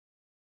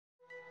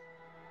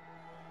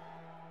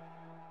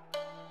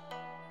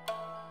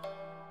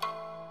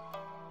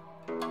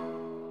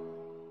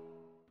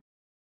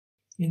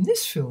In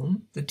this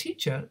film, the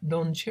teacher,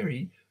 Don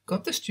Cherry,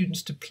 got the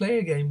students to play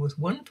a game with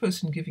one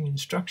person giving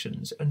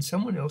instructions and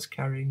someone else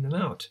carrying them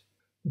out.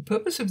 The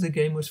purpose of the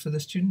game was for the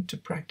student to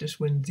practice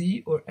when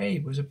the or a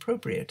was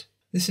appropriate.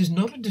 This is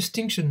not a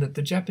distinction that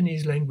the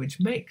Japanese language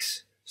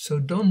makes, so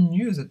Don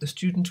knew that the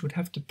students would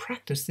have to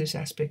practice this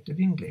aspect of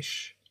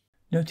English.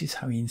 Notice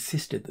how he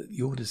insisted that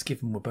the orders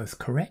given were both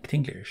correct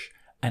English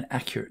and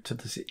accurate to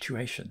the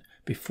situation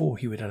before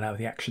he would allow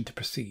the action to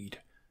proceed.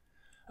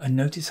 And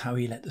notice how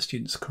he let the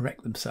students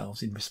correct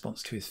themselves in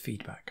response to his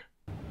feedback.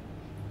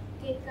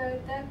 Take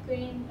out the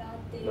green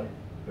latte.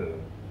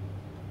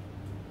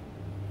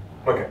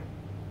 Okay.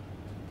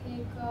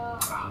 Take a...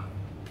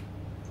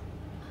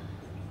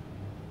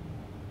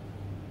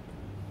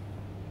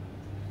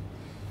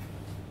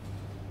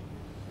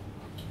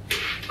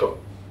 Go.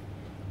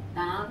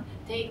 Now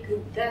take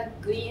the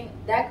green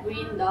dot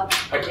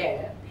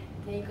there.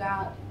 Take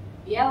a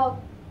yellow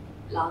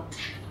dot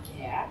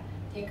there.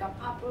 Take a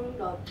purple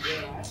dot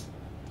there.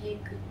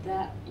 Take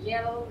the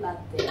yellow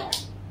dot there.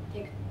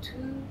 Take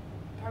two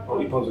purple.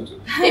 Only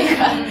positive. Take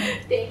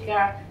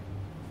a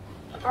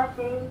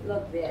purple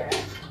dot there.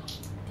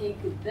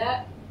 Take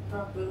the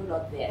purple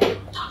dot there.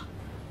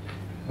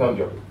 何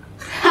秒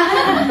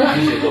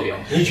25秒。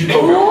25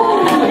秒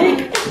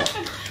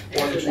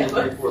 1, 2,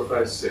 3, 4,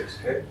 5, 6.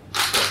 Okay?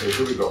 Okay,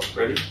 here we go.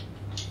 Ready?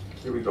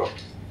 Here we go.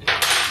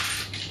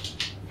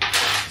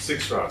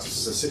 6 rounds.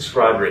 This is a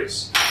 6-rod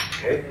race.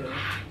 Okay?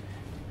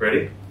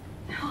 Ready?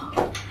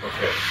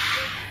 Okay.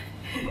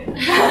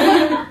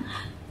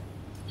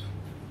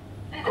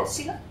 Go. 違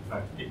う? は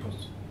い、1本ず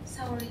つ。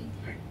 Sorry.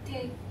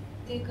 Take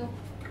a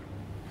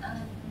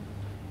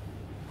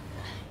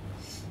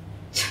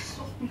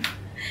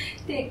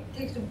take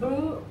the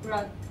blue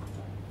rod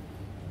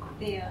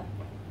there.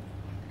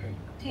 Okay.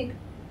 Take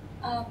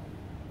a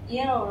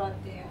yellow rod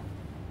there.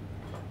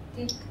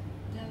 Take the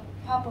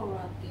purple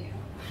rod there.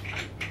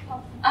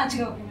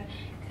違う、ごめん。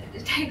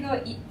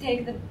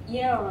Take the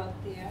yellow rod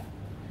there.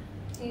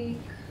 Take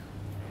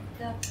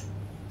the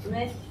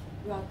red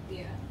rod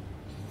there.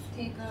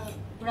 Take a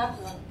black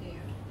rod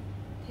there.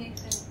 Take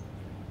the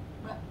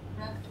black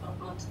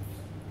rod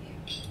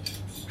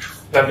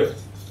there. 何秒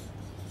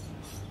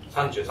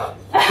33秒。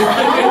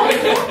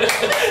す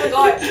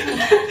ごい。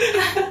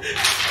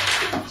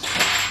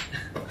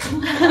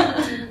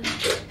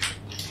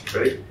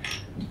Ready?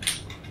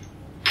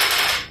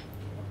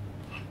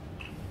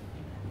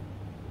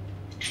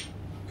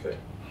 Okay.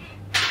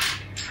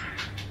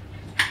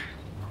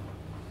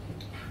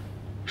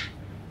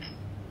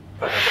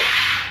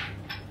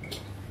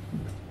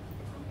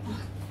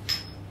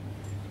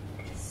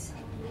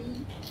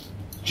 Sorry.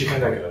 時間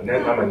ないからね、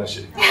名前な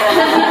し。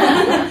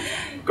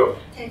Go.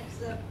 Take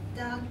the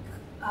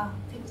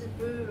take the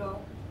blue rod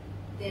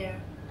there.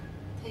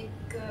 Take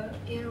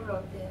yellow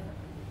rod there.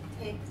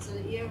 Take the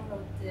yellow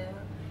rod there.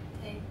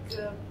 Take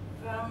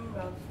brown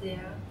rod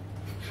there.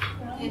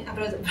 Take the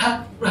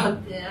black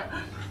rod there.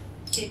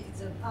 Take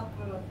the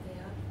purple rod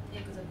there.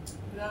 Take the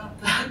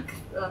black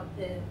rod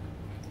there.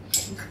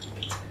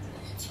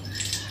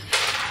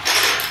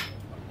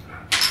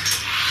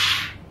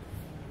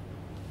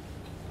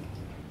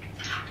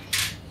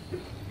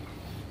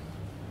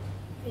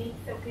 Take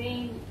the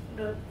green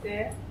rod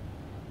there.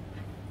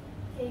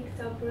 Take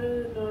the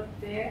blue rod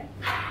there.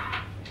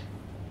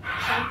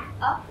 Take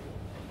up.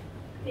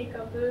 Take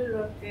a blue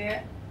rod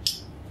there.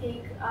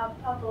 Take a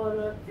purple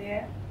rod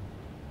there.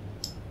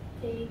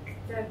 Take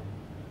the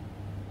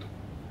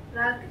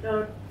black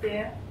rod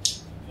there.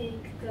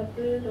 Take the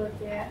blue rod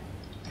there.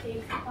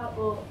 Take the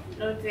purple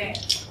rod there.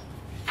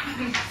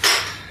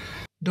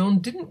 Don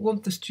didn't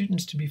want the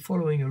students to be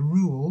following a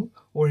rule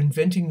or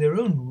inventing their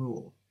own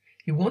rule.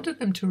 He wanted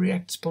them to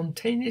react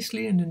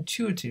spontaneously and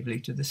intuitively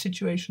to the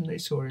situation they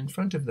saw in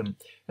front of them,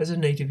 as a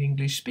native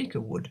English speaker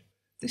would.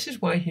 This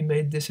is why he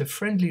made this a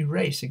friendly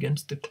race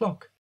against the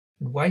clock,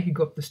 and why he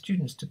got the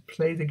students to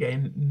play the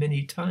game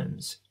many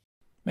times.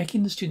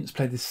 Making the students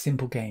play this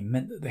simple game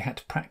meant that they had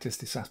to practice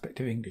this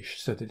aspect of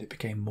English so that it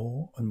became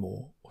more and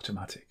more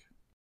automatic.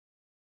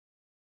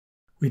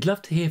 We'd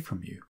love to hear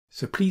from you,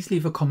 so please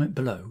leave a comment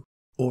below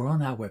or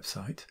on our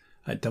website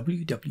at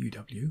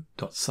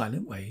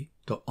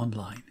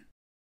www.silentway.online.